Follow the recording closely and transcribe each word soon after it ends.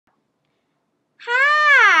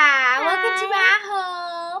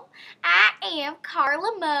am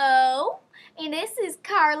Carla Moe, and this is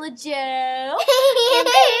Carla Joe, and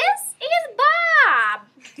this is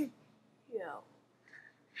Bob. Yeah.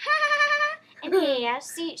 And yeah,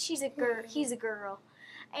 she's a girl. He's a girl,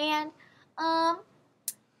 and yeah,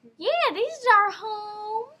 this is our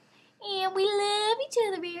home, and we love each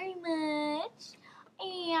other very much.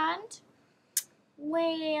 And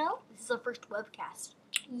well, This is our first webcast.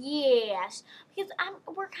 yes, because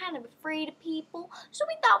we're kind of afraid of people, so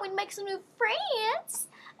we thought we'd make some new friends.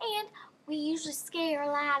 And we usually scare a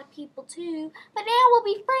lot of people too, but now we'll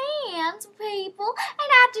be friends with people. And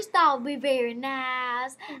I just thought it'd be very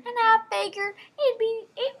nice. And I figured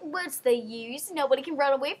what's the use? Nobody can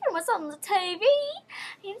run away from us on the TV.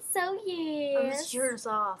 And so yes. Turn us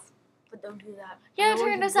off, but don't do that. Don't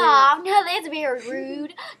turn us off. No, that's very rude.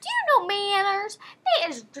 Do you know manners? That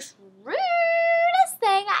is just rudest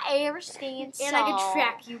thing I ever seen. And I can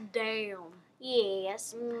track you down.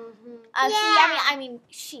 Yes. Mm-hmm.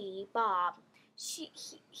 She, Bob. She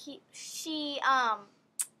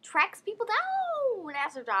tracks people down.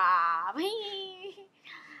 That's her job.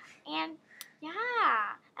 And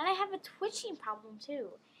yeah, and I have a twitching problem too,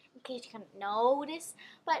 in case you couldn't notice.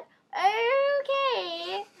 But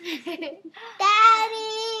okay.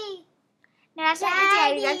 Daddy. No, that's not your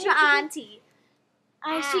daddy. That's your auntie.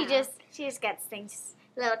 She Ah. just gets things.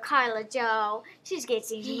 Little Carla Joe, she just gets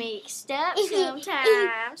things mixed up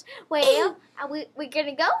sometimes. Well, we're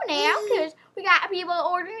gonna go now because we got people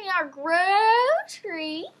ordering our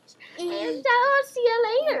groceries. And so I'll see you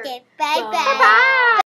later. Okay, bye-bye. Bye-bye.